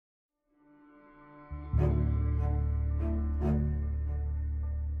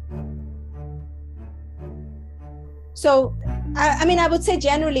So, I mean, I would say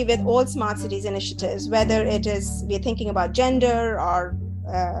generally with all smart cities initiatives, whether it is we're thinking about gender or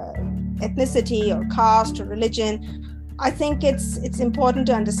ethnicity or caste or religion, I think it's important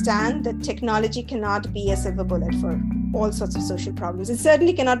to understand that technology cannot be a silver bullet for all sorts of social problems. It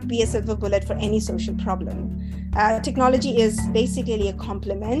certainly cannot be a silver bullet for any social problem. Technology is basically a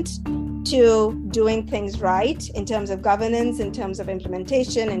complement to doing things right in terms of governance, in terms of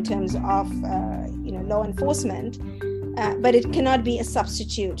implementation, in terms of law enforcement, but it cannot be a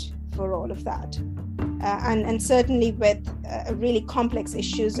substitute for all of that. And certainly with really complex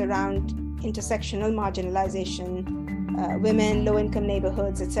issues around intersectional marginalization, women, low-income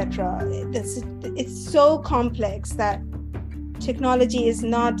neighborhoods, etc. It's so complex that technology is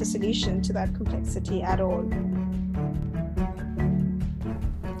not a solution to that complexity at all.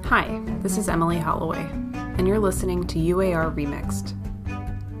 Hi, this is Emily Holloway, and you're listening to UAR Remixed.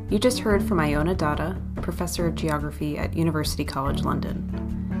 You just heard from Iona Dada, Professor of Geography at University College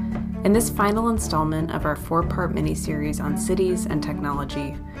London. In this final installment of our 4-part miniseries on cities and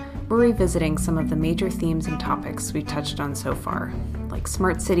technology, we're revisiting some of the major themes and topics we've touched on so far, like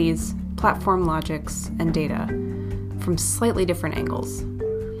smart cities, platform logics, and data, from slightly different angles.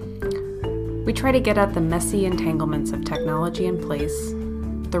 We try to get at the messy entanglements of technology in place,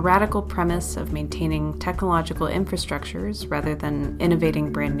 the radical premise of maintaining technological infrastructures rather than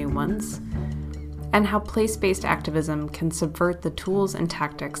innovating brand new ones, and how place-based activism can subvert the tools and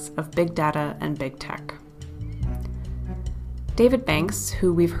tactics of big data and big tech. David Banks,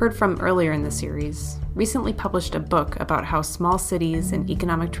 who we've heard from earlier in the series, recently published a book about how small cities in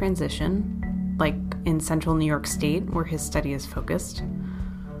economic transition, like in central New York State, where his study is focused,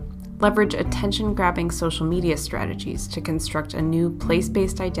 leverage attention-grabbing social media strategies to construct a new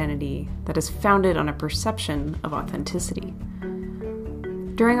place-based identity that is founded on a perception of authenticity.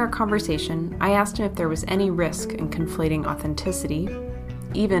 During our conversation, I asked him if there was any risk in conflating authenticity,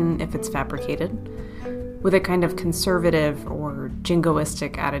 even if it's fabricated, with a kind of conservative or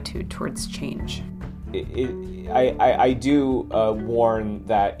jingoistic attitude towards change. I do warn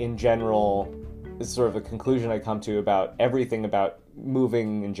that in general, this is sort of a conclusion I come to about everything about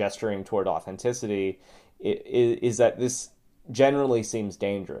moving and gesturing toward authenticity, is that this generally seems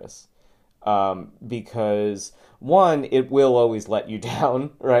dangerous. Because one, it will always let you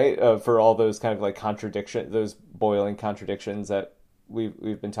down, right? For all those kind of like those boiling contradictions that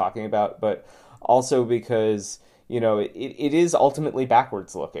we've been talking about, but also because it is ultimately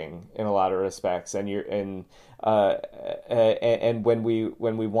backwards looking in a lot of respects, and when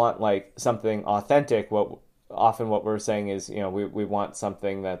we want like something authentic, what we're saying is we want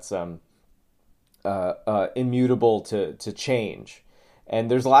something that's immutable to change. And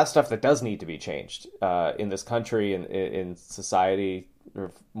there's a lot of stuff that does need to be changed in this country and in society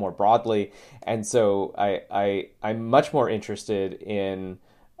or more broadly. And so I'm much more interested in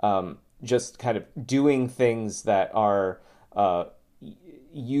just kind of doing things that are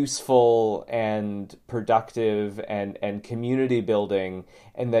useful and productive and community building,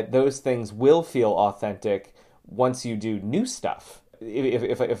 and that those things will feel authentic once you do new stuff.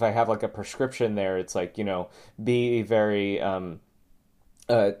 If I have like a prescription there, it's like, be very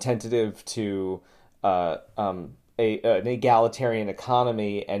tentative to an egalitarian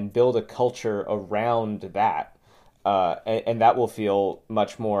economy and build a culture around that, and that will feel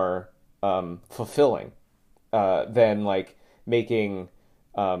much more fulfilling than like making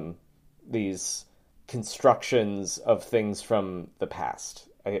these constructions of things from the past.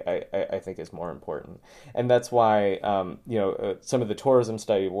 I think is more important, and that's why some of the tourism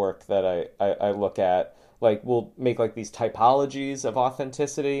study work that I look at, like, we'll make like these typologies of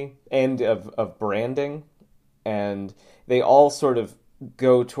authenticity and of branding, and they all sort of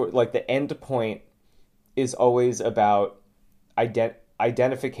go toward, like, the end point is always about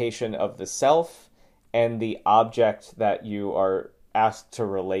identification of the self and the object that you are asked to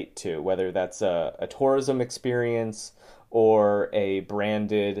relate to, whether that's a tourism experience or a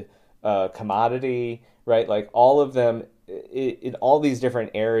branded commodity, right? Like, all of them, in all these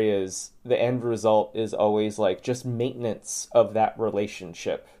different areas, the end result is always like just maintenance of that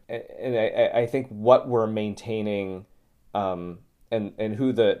relationship. And I think what we're maintaining, and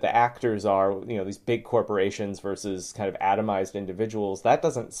who the actors are, these big corporations versus kind of atomized individuals, that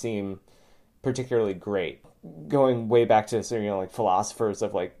doesn't seem particularly great. Going way back to like philosophers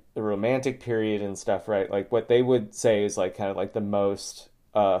of like the Romantic period and stuff, right? Like, what they would say is like kind of like the most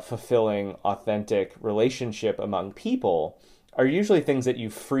fulfilling, authentic relationship among people are usually things that you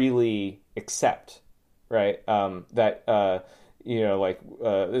freely accept, right? This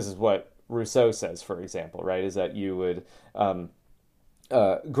is what Rousseau says, for example, right? Is that you would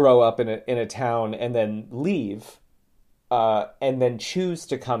grow up in a town and then leave and then choose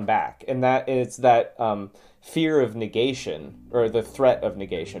to come back. And it's that fear of negation, or the threat of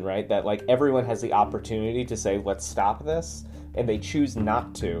negation, right? That like everyone has the opportunity to say, let's stop this, and they choose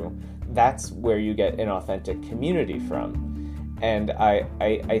not to. That's where you get an authentic community from. And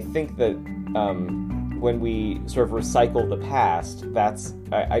I think that when we sort of recycle the past,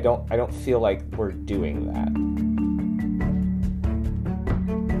 I don't feel like we're doing that.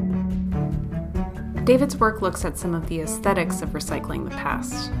 David's work looks at some of the aesthetics of recycling the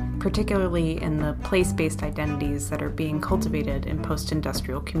past, particularly in the place-based identities that are being cultivated in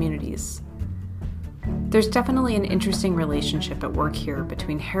post-industrial communities. There's definitely an interesting relationship at work here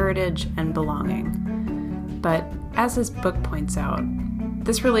between heritage and belonging. But as his book points out,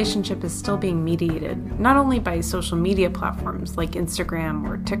 this relationship is still being mediated not only by social media platforms like Instagram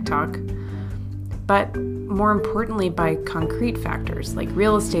or TikTok, but more importantly by concrete factors like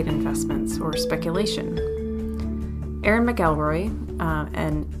real estate investments or speculation. Erin McElroy,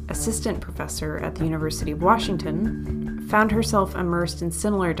 an assistant professor at the University of Washington, found herself immersed in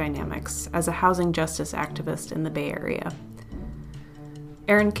similar dynamics as a housing justice activist in the Bay Area.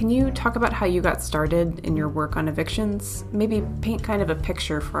 Erin, can you talk about how you got started in your work on evictions? Maybe paint kind of a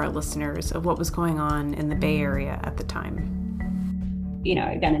picture for our listeners of what was going on in the Bay Area at the time. You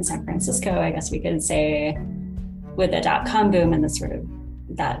know, again, in San Francisco, I guess we could say with the .com boom and the sort of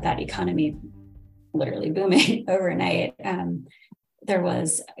that economy literally booming overnight, there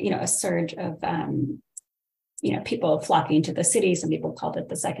was, a surge of, people flocking to the city. Some people called it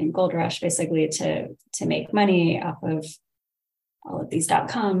the second gold rush, basically to make money off of all of these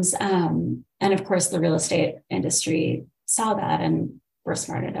 .coms. And of course, the real estate industry saw that and were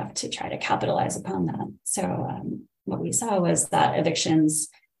smart enough to try to capitalize upon that. So what we saw was that evictions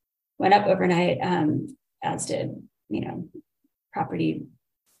went up overnight, as did, property,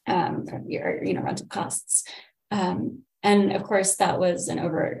 rental costs. And of course, that was an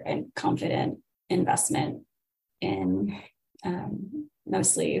overconfident investment in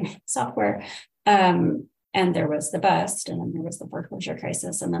mostly software. And there was the bust, and then there was the foreclosure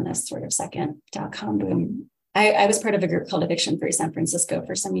crisis, and then this sort of second .com boom. I was part of a group called Eviction Free San Francisco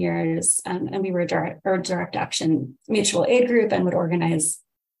for some years, and we were a direct action mutual aid group and would organize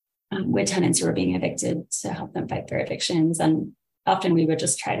with tenants who were being evicted to help them fight their evictions. And often we would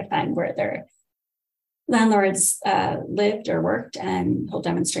just try to find where their landlords lived or worked and hold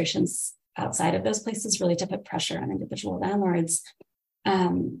demonstrations outside of those places, really to put pressure on individual landlords.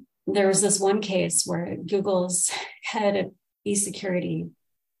 There was this one case where Google's head of e-security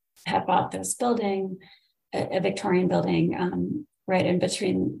had bought this building, a Victorian building, right on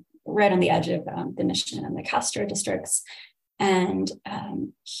the edge of the Mission and the Castro districts. And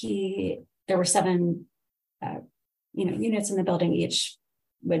there were 7, units in the building, each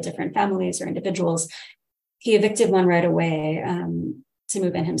with different families or individuals. He evicted one right away to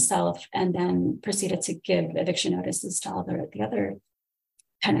move in himself, and then proceeded to give eviction notices to all the other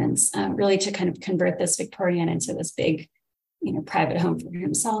tenants, really to kind of convert this Victorian into this big, private home for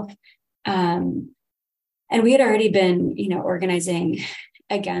himself. And we had already been, organizing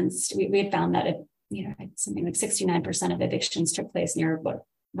against. We had found that something like 69% of evictions took place near what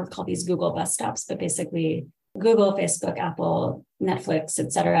were called these Google bus stops, but basically Google, Facebook, Apple, Netflix,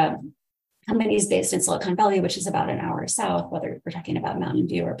 et cetera, companies based in Silicon Valley, which is about an hour south, whether we're talking about Mountain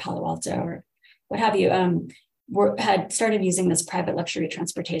View or Palo Alto or what have you, had started using this private luxury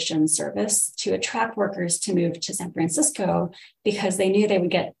transportation service to attract workers to move to San Francisco, because they knew they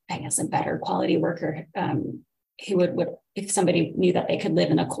would get, I guess, a better quality worker who would if somebody knew that they could live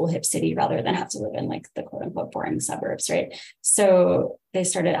in a cool, hip city rather than have to live in like the quote unquote boring suburbs, right? So they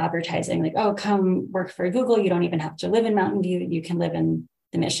started advertising like, oh, come work for Google. You don't even have to live in Mountain View. You can live in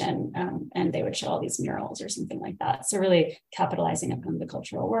the Mission. And they would show all these murals or something like that. So really capitalizing upon the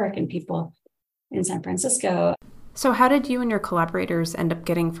cultural work and people in San Francisco. So how did you and your collaborators end up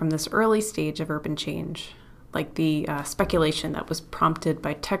getting from this early stage of urban change, like the speculation that was prompted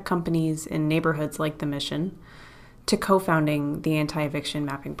by tech companies in neighborhoods like the Mission, to co-founding the Anti-Eviction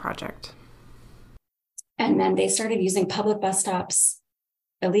Mapping Project? And then they started using public bus stops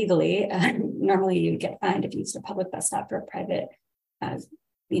illegally. Normally you get fined if you use a public bus stop for a private,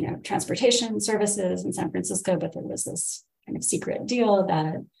 transportation services in San Francisco, but there was this kind of secret deal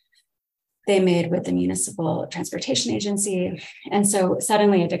that they made with the Municipal Transportation Agency. And so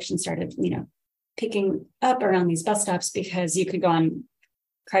suddenly eviction started, picking up around these bus stops, because you could go on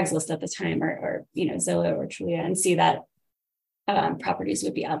Craigslist at the time or Zillow or Trulia and see that properties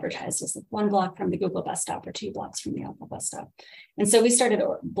would be advertised as like 1 block from the Google bus stop or 2 blocks from the Apple bus stop. And so we started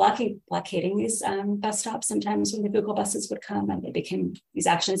blockading these bus stops sometimes when the Google buses would come, and these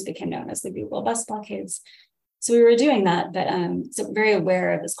actions became known as the Google bus blockades. So we were doing that, but so very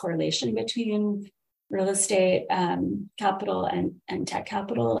aware of this correlation between real estate capital and tech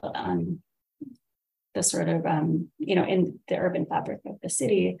capital, the sort of, in the urban fabric of the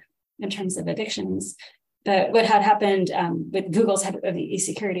city in terms of evictions. But what had happened with Google's head of the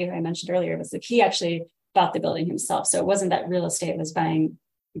e-security, who I mentioned earlier, was that he actually bought the building himself. So it wasn't that real estate was buying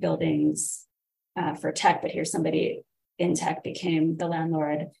buildings for tech, but here somebody in tech became the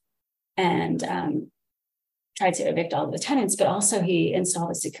landlord and tried to evict all of the tenants, but also he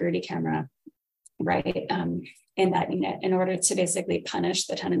installed a security camera, right, in that unit in order to basically punish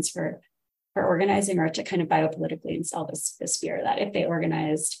the tenants for organizing, or to kind of biopolitically install this fear that if they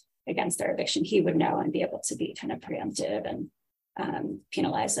organized against their eviction, he would know and be able to be kind of preemptive and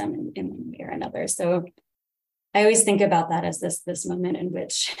penalize them in one way or another. So I always think about that as this moment in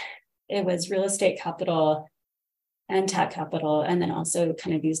which it was real estate capital and tech capital, and then also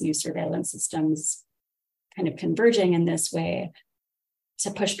kind of these new surveillance systems kind of converging in this way to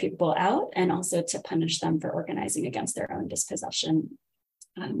push people out and also to punish them for organizing against their own dispossession.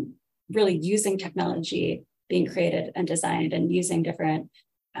 Really using technology being created and designed and using different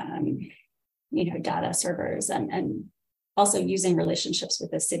data servers and also using relationships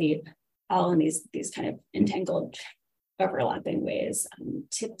with the city, all in these kind of entangled, overlapping ways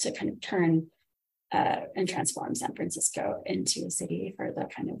to kind of turn and transform San Francisco into a city for the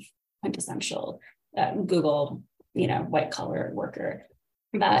kind of quintessential Google, white collar worker.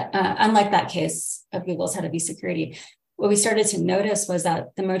 But unlike that case of Google's head of e-security, what we started to notice was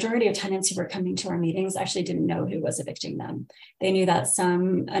that the majority of tenants who were coming to our meetings actually didn't know who was evicting them. They knew that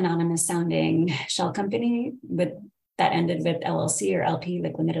some anonymous sounding shell company that ended with LLC or LP,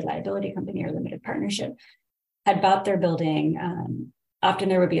 like limited liability company or limited partnership, had bought their building. Often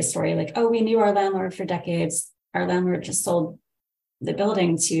there would be a story like, oh, we knew our landlord for decades. Our landlord just sold the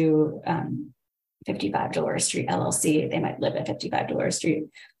building to 55 Dolores Street LLC. They might live at 55 Dolores Street.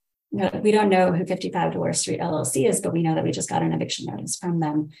 We don't know who 55 Dolores Street LLC is, but we know that we just got an eviction notice from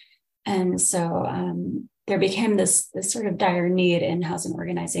them. And so there became this sort of dire need in housing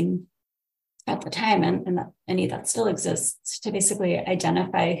organizing at the time, and a need that still exists, to basically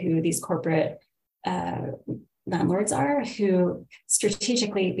identify who these corporate landlords are, who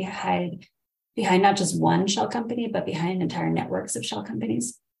strategically behind not just one shell company, but behind entire networks of shell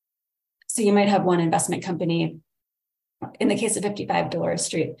companies. So you might have one investment company. In the case of 55 Dolores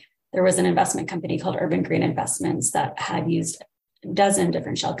Street, there was an investment company called Urban Green Investments that had used a dozen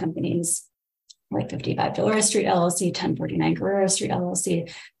different shell companies, like 55 Dolores Street LLC, 1049 Guerrero Street LLC,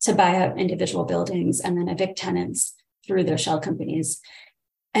 to buy up individual buildings and then evict tenants through those shell companies.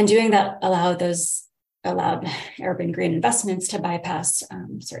 And doing that allowed Urban Green Investments to bypass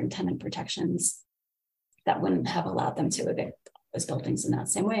certain tenant protections that wouldn't have allowed them to evict those buildings in that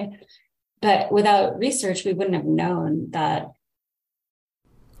same way. But without research, we wouldn't have known that.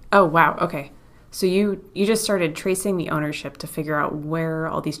 Oh, wow. Okay. So you just started tracing the ownership to figure out where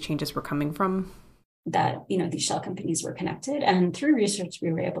all these changes were coming from? That, these shell companies were connected. And through research,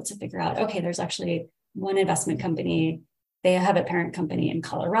 we were able to figure out, okay, there's actually one investment company. They have a parent company in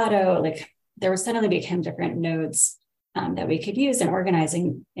Colorado. Like, there suddenly became different nodes that we could use in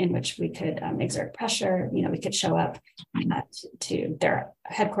organizing, in which we could exert pressure. We could show up to their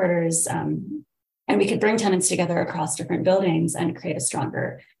headquarters and we could bring tenants together across different buildings and create a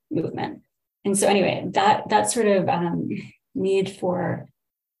stronger movement. And so anyway, that sort of need for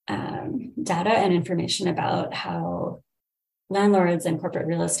data and information about how landlords and corporate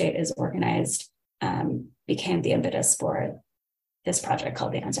real estate is organized became the impetus for this project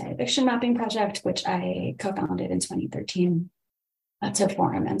called the Anti-Eviction Mapping Project, which I co-founded in 2013 to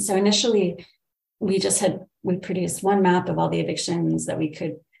form. And so initially, we produced one map of all the evictions that we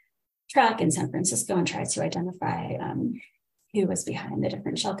could track in San Francisco and try to identify who was behind the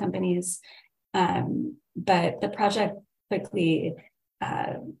different shell companies. But the project quickly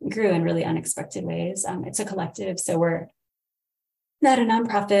grew in really unexpected ways. It's a collective, so we're not a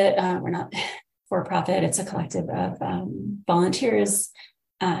nonprofit. We're not for-profit. It's a collective of volunteers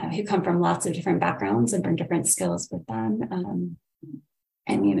who come from lots of different backgrounds and bring different skills with them.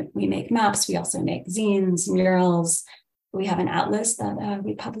 And we make maps. We also make zines, murals. We have an atlas that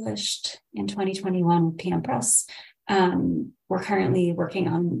we published in 2021 with PM Press. We're currently working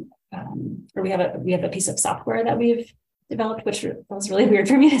on, or we have a piece of software that we've developed, which was really weird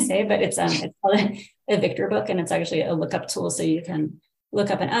for me to say, but it's called a Victor book, and it's actually a lookup tool. So you can look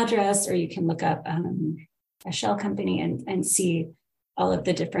up an address, or you can look up a shell company and see all of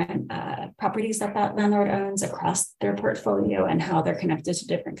the different properties that landlord owns across their portfolio and how they're connected to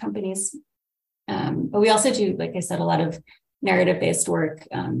different companies. But we also do, like I said, a lot of narrative-based work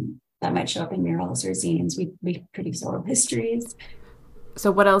that might show up in murals or zines. We produce oral histories.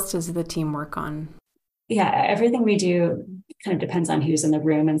 So what else does the team work on? Yeah, everything we do kind of depends on who's in the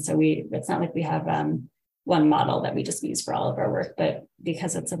room. And so it's not like we have one model that we just use for all of our work, but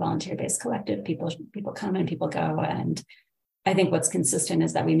because it's a volunteer-based collective, people come and people go. And I think what's consistent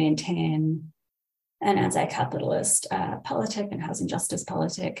is that we maintain an anti-capitalist politic and housing justice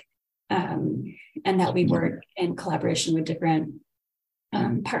politic, and that we work in collaboration with different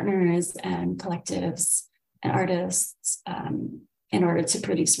partners and collectives and artists in order to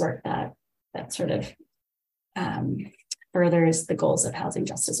produce work that sort of furthers the goals of housing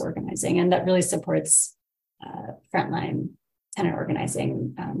justice organizing, and that really supports frontline tenant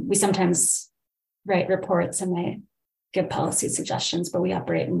organizing. We sometimes write reports and they give policy suggestions, but we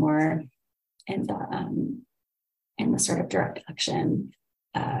operate more in the sort of direct action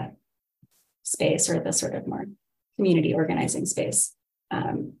space, or the sort of more community organizing space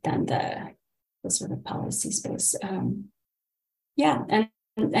than the sort of policy space.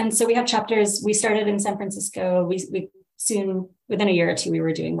 And so we have chapters. We started in San Francisco. We soon, within a year or two, we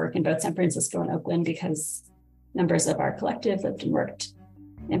were doing work in both San Francisco and Oakland because members of our collective lived and worked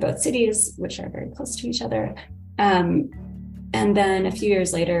in both cities, which are very close to each other. And then a few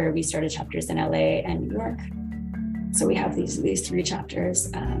years later, we started chapters in LA and New York. So we have these 3 chapters.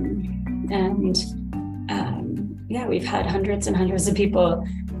 We've had hundreds and hundreds of people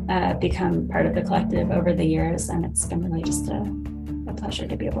become part of the collective over the years. And it's been really just a pleasure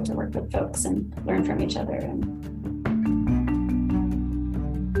to be able to work with folks and learn from each other.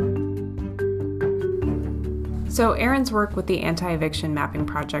 So Erin's work with the Anti-Eviction Mapping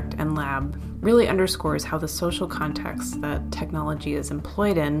Project and Lab really underscores how the social context that technology is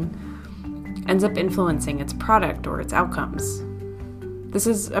employed in ends up influencing its product or its outcomes. This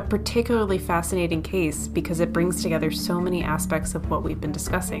is a particularly fascinating case because it brings together so many aspects of what we've been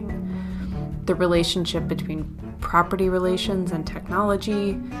discussing. The relationship between property relations and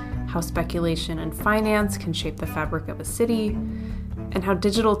technology, how speculation and finance can shape the fabric of a city, and how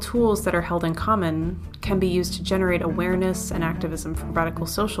digital tools that are held in common can be used to generate awareness and activism for radical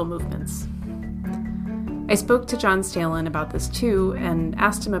social movements. I spoke to John Staelen about this too, and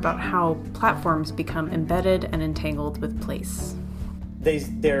asked him about how platforms become embedded and entangled with place.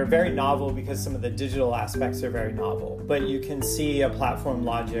 They're very novel because some of the digital aspects are very novel, but you can see a platform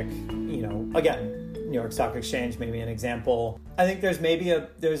logic, again, New York Stock Exchange may be an example. I think there's maybe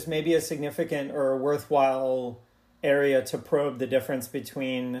a significant or a worthwhile area to probe the difference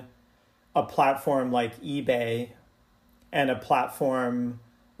between a platform like eBay and a platform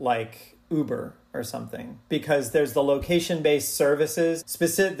like Uber or something, because there's the location-based services,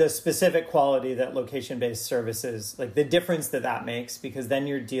 the specific quality that location-based services, like the difference that makes, because then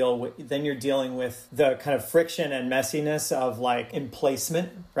you're dealing with the kind of friction and messiness of like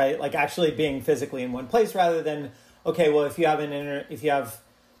emplacement, right? Like actually being physically in one place rather than, okay, well, if you have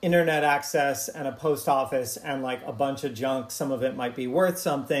internet access and a post office and like a bunch of junk, some of it might be worth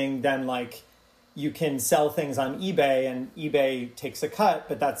something, then like you can sell things on eBay and eBay takes a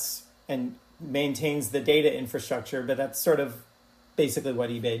cut, and maintains the data infrastructure, but that's sort of basically what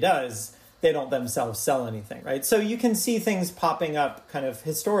eBay does. They don't themselves sell anything, right? So you can see things popping up kind of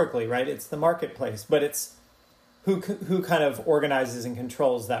historically, right? It's the marketplace, but it's who kind of organizes and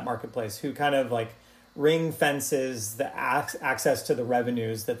controls that marketplace, who kind of like ring fences the access to the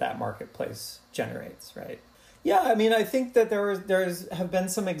revenues that marketplace generates, right? Yeah, I mean, I think that there's have been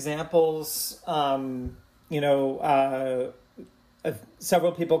some examples,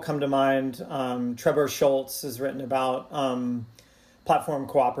 several people come to mind. Trebor Scholz has written about platform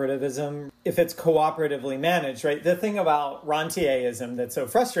cooperativism. If it's cooperatively managed, right? The thing about rentierism that's so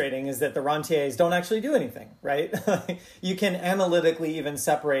frustrating is that the rentiers don't actually do anything, right? You can analytically even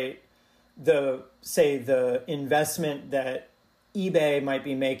separate the investment that eBay might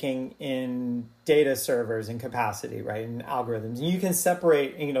be making in data servers and capacity, right? And algorithms. And you can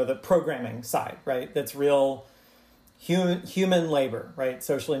separate, the programming side, right? That's real human labor, right?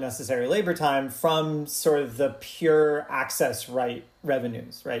 Socially necessary labor time from sort of the pure access right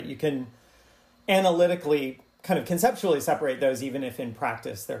revenues, right? You can analytically kind of conceptually separate those, even if in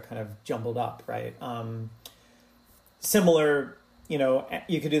practice they're kind of jumbled up, right? Similar,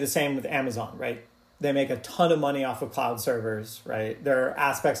 you could do the same with Amazon, right? They make a ton of money off of cloud servers, right? There are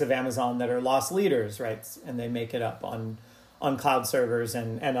aspects of Amazon that are loss leaders, right? And they make it up on cloud servers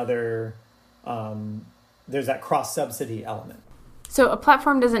and other, there's that cross-subsidy element. So a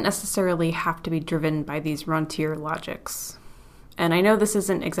platform doesn't necessarily have to be driven by these rentier logics. And I know this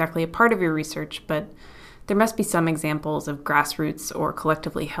isn't exactly a part of your research, but there must be some examples of grassroots or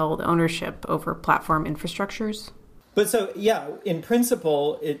collectively held ownership over platform infrastructures. But so, yeah, in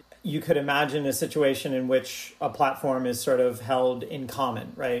principle, you could imagine a situation in which a platform is sort of held in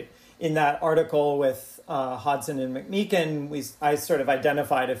common, right? In that article with Hodson and McMeekin, I sort of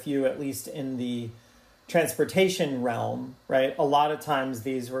identified a few, at least in the transportation realm, right? A lot of times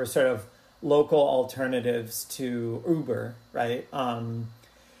these were sort of local alternatives to Uber, right?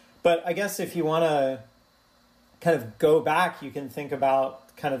 But I guess if you want to kind of go back, you can think about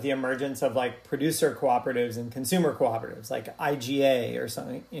kind of the emergence of like producer cooperatives and consumer cooperatives, like IGA or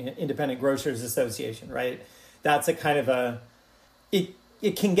something, Independent Grocers Association, right? That's a kind of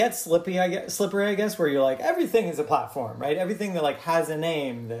it can get slippery, I guess, where you're like, everything is a platform, right? Everything that like has a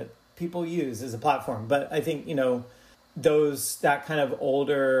name that people use is a platform. But I think, that kind of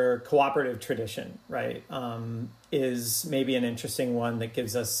older cooperative tradition, right, is maybe an interesting one that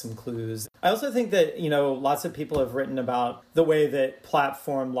gives us some clues. I also think that, lots of people have written about the way that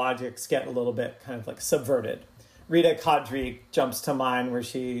platform logics get a little bit kind of like subverted. Rita Kodrick jumps to mind, where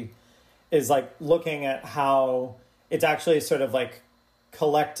she is like looking at how it's actually sort of like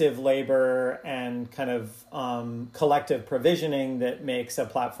collective labor and kind of collective provisioning that makes a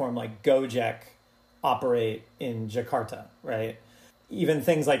platform like Gojek operate in Jakarta, right? Even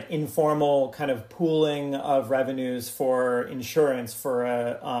things like informal kind of pooling of revenues for insurance for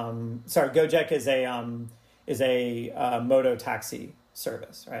Gojek is a moto taxi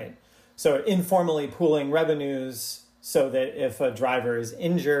service, right? So informally pooling revenues so that if a driver is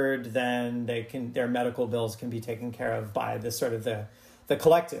injured, then their medical bills can be taken care of by the sort of the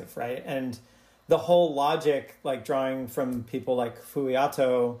collective, right? And the whole logic, like drawing from people like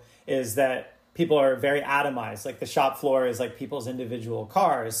Fuiato, is that people are very atomized. Like the shop floor is like people's individual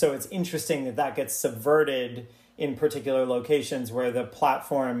cars. So it's interesting that gets subverted in particular locations where the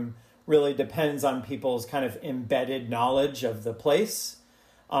platform really depends on people's kind of embedded knowledge of the place,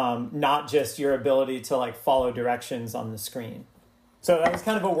 not just your ability to like follow directions on the screen. So that was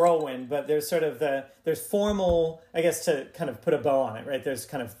kind of a whirlwind, but there's sort of there's formal, I guess, to kind of put a bow on it, right? There's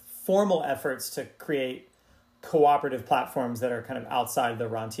kind of formal efforts to create cooperative platforms that are kind of outside the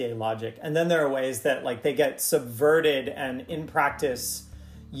rentier logic. And then there are ways that like they get subverted and in practice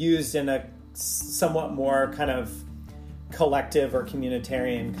used in a somewhat more kind of collective or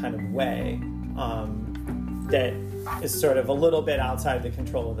communitarian kind of way that is sort of a little bit outside the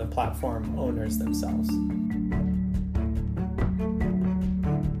control of the platform owners themselves.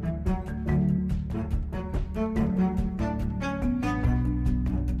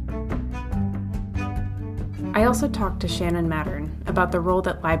 I also talked to Shannon Mattern about the role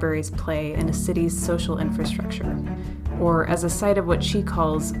that libraries play in a city's social infrastructure, or as a site of what she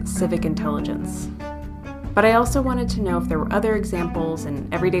calls civic intelligence. But I also wanted to know if there were other examples in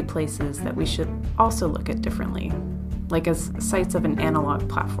everyday places that we should also look at differently, like as sites of an analog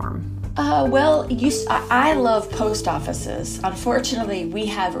platform. I love post offices. Unfortunately, we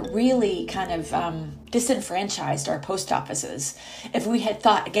have really kind of disenfranchised our post offices. If we had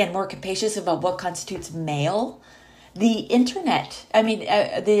thought, again, more capacious about what constitutes mail, the internet,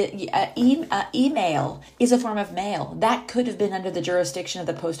 email is a form of mail. That could have been under the jurisdiction of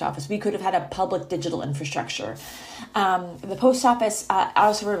the post office. We could have had a public digital infrastructure. The post office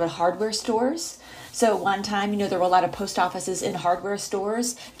also heard about hardware stores. So one time, there were a lot of post offices in hardware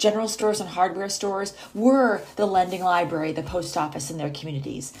stores. General stores and hardware stores were the lending library, the post office in their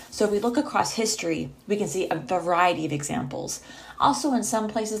communities. So if we look across history, we can see a variety of examples. Also, in some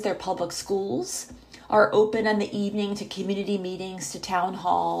places, their public schools are open in the evening to community meetings, to town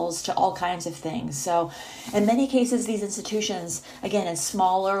halls, to all kinds of things. So in many cases, these institutions, again, in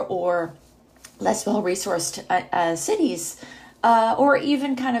smaller or less well-resourced cities, or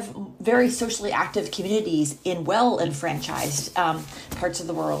even kind of very socially active communities in well-enfranchised parts of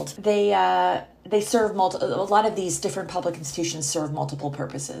the world, they serve a lot of these different public institutions serve multiple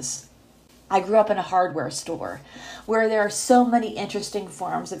purposes. I grew up in a hardware store where there are so many interesting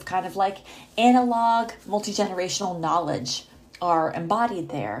forms of kind of like analog, multi-generational knowledge are embodied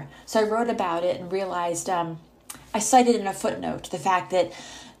there. So I wrote about it and realized, I cited in a footnote the fact that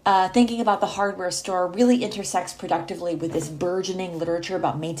thinking about the hardware store really intersects productively with this burgeoning literature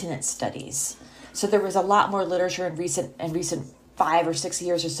about maintenance studies. So there was a lot more literature in recent 5 or 6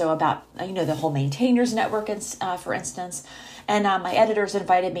 years or so about, the whole maintainers network, for instance. And my editors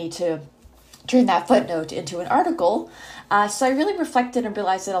invited me to turn that footnote into an article. So I really reflected and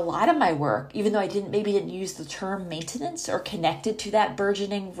realized that a lot of my work, even though I didn't use the term maintenance or connected to that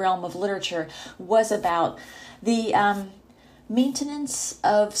burgeoning realm of literature, was about the maintenance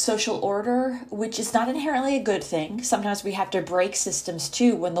of social order, which is not inherently a good thing. Sometimes we have to break systems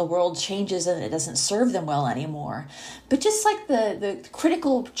too when the world changes and it doesn't serve them well anymore. But just like the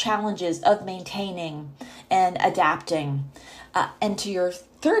critical challenges of maintaining and adapting, and to your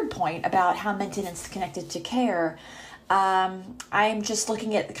third point about how maintenance is connected to care, I'm just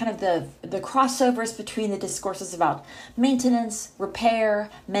looking at kind of the crossovers between the discourses about maintenance, repair,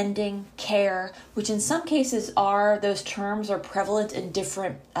 mending, care, which in some cases those terms are prevalent in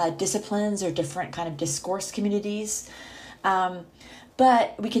different disciplines or different kind of discourse communities.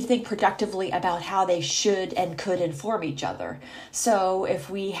 But we can think productively about how they should and could inform each other. So if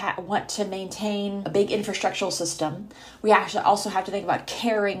we want to maintain a big infrastructural system, we actually also have to think about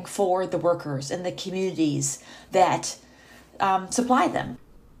caring for the workers and the communities that supply them.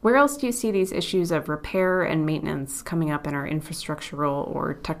 Where else do you see these issues of repair and maintenance coming up in our infrastructural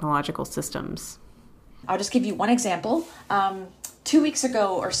or technological systems? I'll just give you one example. 2 weeks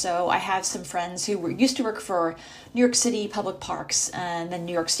ago or so, I have some friends who used to work for New York City Public Parks and then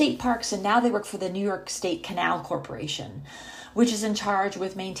New York State Parks, and now they work for the New York State Canal Corporation, which is in charge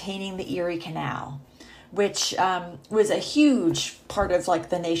with maintaining the Erie Canal, which was a huge part of like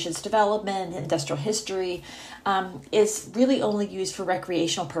the nation's development, industrial history, is really only used for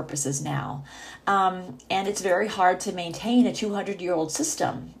recreational purposes now. And it's very hard to maintain a 200-year-old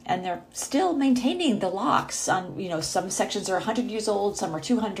system. And they're still maintaining the locks on, some sections are 100 years old, some are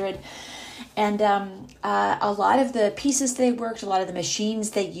 200. And a lot of the pieces they worked, a lot of the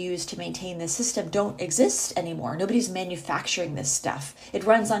machines they used to maintain the system don't exist anymore. Nobody's manufacturing this stuff. It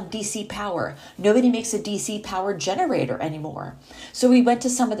runs on DC power. Nobody makes a DC power generator anymore. So we went to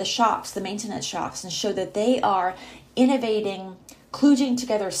some of the shops, the maintenance shops, and showed that they are innovating, kludging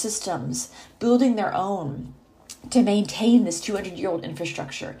together systems, building their own to maintain this 200-year-old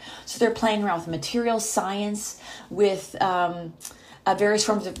infrastructure. So they're playing around with materials science, with various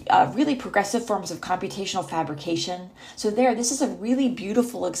forms of really progressive forms of computational fabrication. So this is a really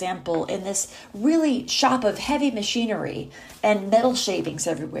beautiful example in this really shop of heavy machinery and metal shavings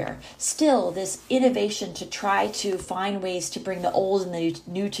everywhere. Still, this innovation to try to find ways to bring the old and the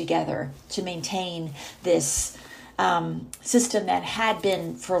new together to maintain this system that had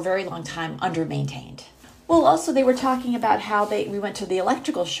been for a very long time under-maintained. Well, also they were talking about how we went to the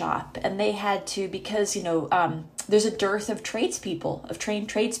electrical shop and they had to, because, there's a dearth of trained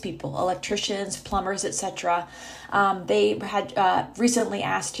tradespeople, electricians, plumbers, etc. They had recently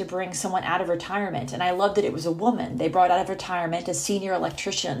asked to bring someone out of retirement, and I love that it was a woman. They brought out of retirement a senior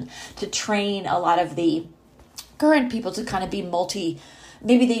electrician to train a lot of the current people to kind of be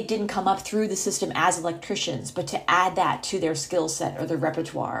maybe they didn't come up through the system as electricians, but to add that to their skill set or their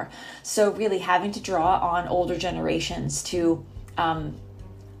repertoire. So really having to draw on older generations to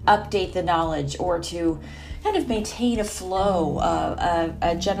update the knowledge or to kind of maintain a flow,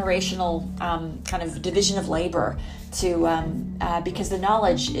 a generational kind of division of labor because the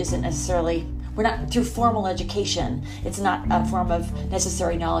knowledge isn't necessarily, we're not through formal education, it's not a form of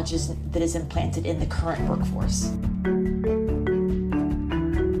necessary knowledge that is implanted in the current workforce.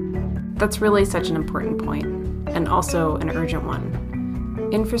 That's really such an important point, and also an urgent one.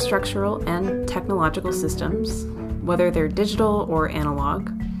 Infrastructural and technological systems, whether they're digital or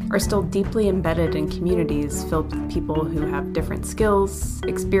analog, are still deeply embedded in communities filled with people who have different skills,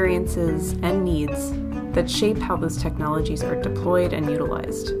 experiences, and needs that shape how those technologies are deployed and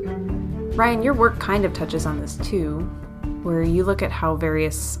utilized. Ryan, your work kind of touches on this too, where you look at how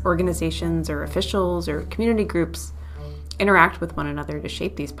various organizations or officials or community groups interact with one another to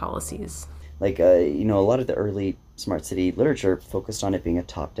shape these policies. A lot of the early smart city literature focused on it being a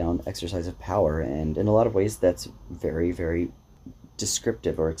top-down exercise of power, and in a lot of ways that's very, very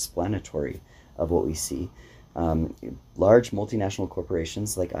descriptive or explanatory of what we see. Large multinational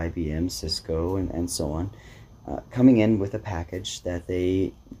corporations like IBM, Cisco, and so on, coming in with a package that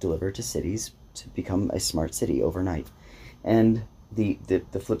they deliver to cities to become a smart city overnight. And the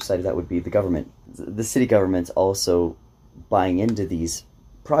flip side of that would be the government. The city government's also buying into these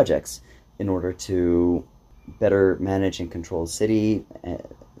projects in order to better manage and control city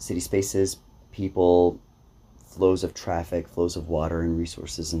spaces, people, flows of traffic, flows of water and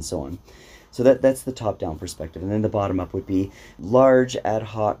resources, and so on. So that's the top-down perspective. And then the bottom-up would be large, ad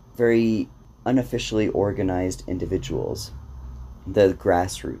hoc, very unofficially organized individuals, the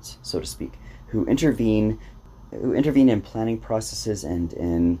grassroots, so to speak, who intervene in planning processes and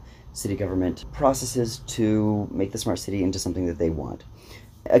in city government processes to make the smart city into something that they want.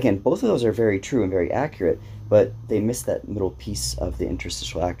 Again, both of those are very true and very accurate, but they miss that middle piece of the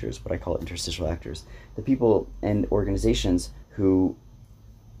interstitial actors, what I call interstitial actors, the people and organizations who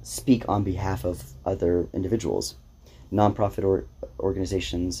speak on behalf of other individuals, nonprofit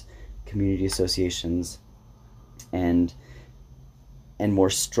organizations, community associations, and more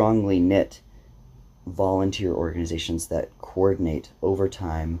strongly knit volunteer organizations that coordinate over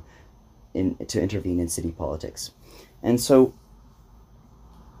time to intervene in city politics. And so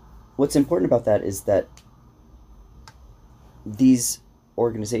what's important about that is that these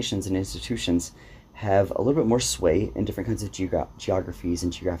organizations and institutions have a little bit more sway in different kinds of geographies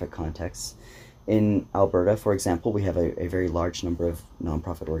and geographic contexts. In Alberta, for example, we have a very large number of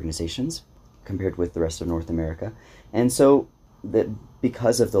nonprofit organizations compared with the rest of North America. And so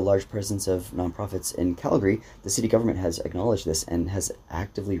because of the large presence of nonprofits in Calgary, the city government has acknowledged this and has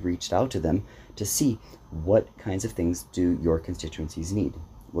actively reached out to them to see what kinds of things do your constituencies need.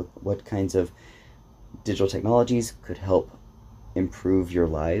 What kinds of digital technologies could help improve your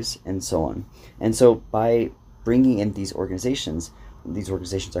lives, and so on. And so by bringing in these organizations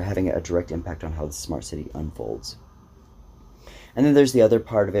are having a direct impact on how the smart city unfolds. And then there's the other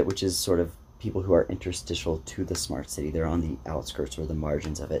part of it, which is sort of people who are interstitial to the smart city. They're on the outskirts or the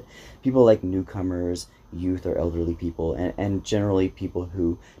margins of it. People like newcomers, youth or elderly people, and generally people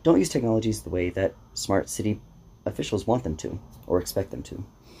who don't use technologies the way that smart city officials want them to or expect them to.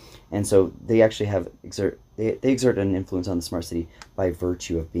 And so they actually they exert an influence on the smart city by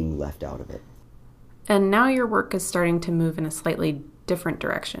virtue of being left out of it. And now your work is starting to move in a slightly different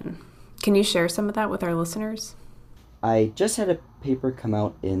direction. Can you share some of that with our listeners? I just had a paper come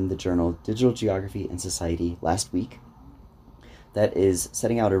out in the journal Digital Geography and Society last week that is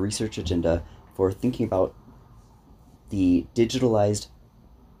setting out a research agenda for thinking about the digitalized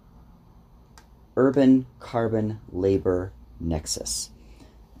urban carbon labor nexus.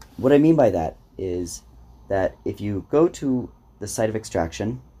 What I mean by that is that if you go to the site of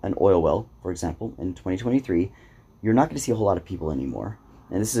extraction, an oil well, for example, in 2023, you're not going to see a whole lot of people anymore.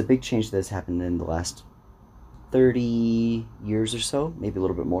 And this is a big change that has happened in the last 30 years or so, maybe a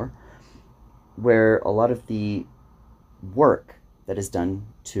little bit more, where a lot of the work that is done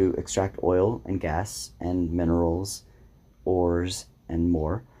to extract oil and gas and minerals, ores, and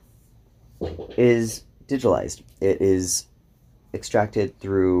more is digitalized. It is extracted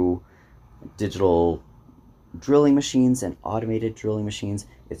through digital drilling machines and automated drilling machines.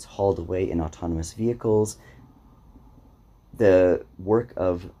 It's hauled away in autonomous vehicles. The work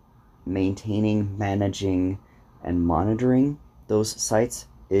of maintaining, managing, and monitoring those sites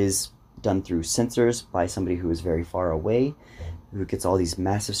is done through sensors by somebody who is very far away, who gets all these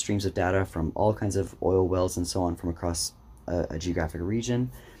massive streams of data from all kinds of oil wells and so on from across a geographic region,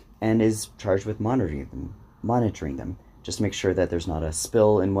 and is charged with monitoring them, just to make sure that there's not a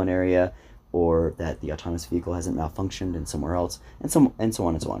spill in one area or that the autonomous vehicle hasn't malfunctioned in somewhere else, and so on and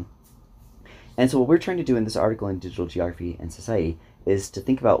so on. And so what we're trying to do in this article in Digital Geography and Society is to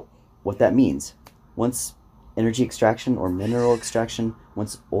think about what that means. Once energy extraction or mineral extraction,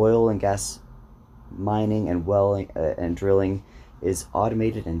 once oil and gas mining and welling and drilling is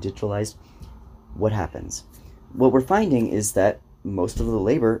automated and digitalized, what happens? What we're finding is that most of the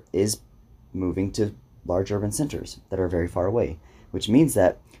labor is moving to large urban centers that are very far away, which means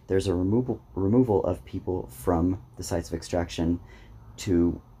that there's a removal of people from the sites of extraction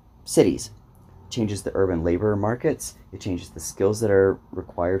to cities. It changes the urban labor markets, it changes the skills that are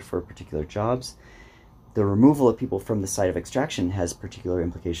required for particular jobs. The removal of people from the site of extraction has particular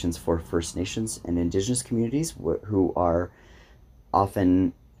implications for First Nations and Indigenous communities who are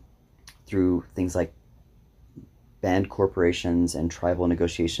often, through things like band corporations and tribal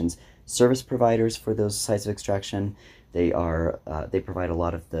negotiations, service providers for those sites of extraction. They provide a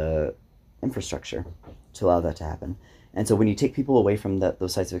lot of the infrastructure to allow that to happen. And so when you take people away from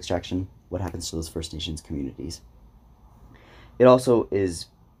those sites of extraction, what happens to those First Nations communities? It also is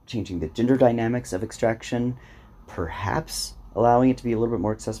changing the gender dynamics of extraction, perhaps allowing it to be a little bit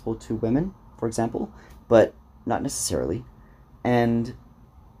more accessible to women, for example, but not necessarily, and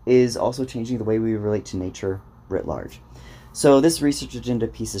is also changing the way we relate to nature writ large. So this research agenda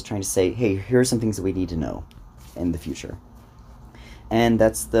piece is trying to say, hey, here are some things that we need to know in the future. And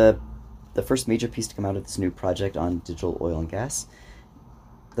that's the first major piece to come out of this new project on digital oil and gas.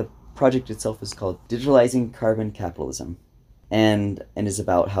 The project itself is called Digitalizing Carbon Capitalism, and is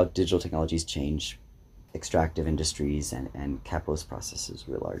about how digital technologies change extractive industries and capitalist processes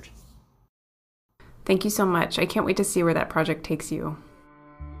writ large. Thank you so much. I can't wait to see where that project takes you.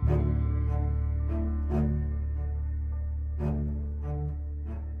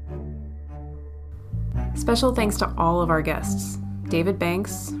 Special thanks to all of our guests: David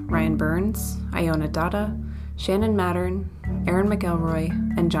Banks, Ryan Burns, Iona Dada, Shannon Mattern, Aaron McElroy,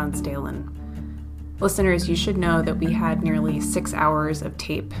 and John Stalen. Listeners, you should know that we had nearly 6 hours of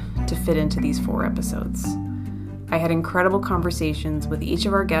tape to fit into these 4 episodes. I had incredible conversations with each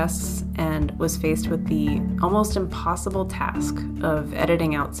of our guests and was faced with the almost impossible task of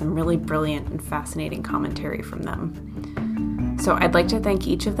editing out some really brilliant and fascinating commentary from them. So I'd like to thank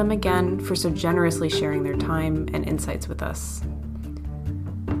each of them again for so generously sharing their time and insights with us.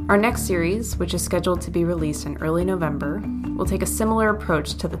 Our next series, which is scheduled to be released in early November, will take a similar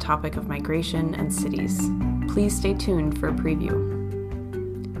approach to the topic of migration and cities. Please stay tuned for a preview.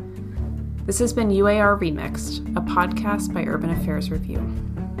 This has been UAR Remixed, a podcast by Urban Affairs Review.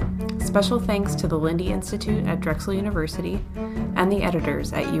 Special thanks to the Lindy Institute at Drexel University and the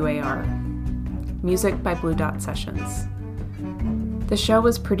editors at UAR. Music by Blue Dot Sessions. The show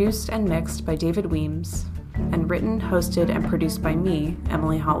was produced and mixed by David Weems, and written, hosted, and produced by me,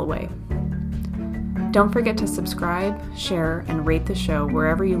 Emily Holloway. Don't forget to subscribe, share, and rate the show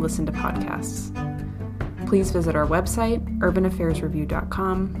wherever you listen to podcasts. Please visit our website,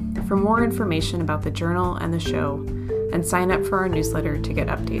 urbanaffairsreview.com, for more information about the journal and the show, and sign up for our newsletter to get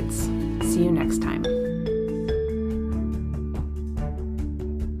updates. See you next time.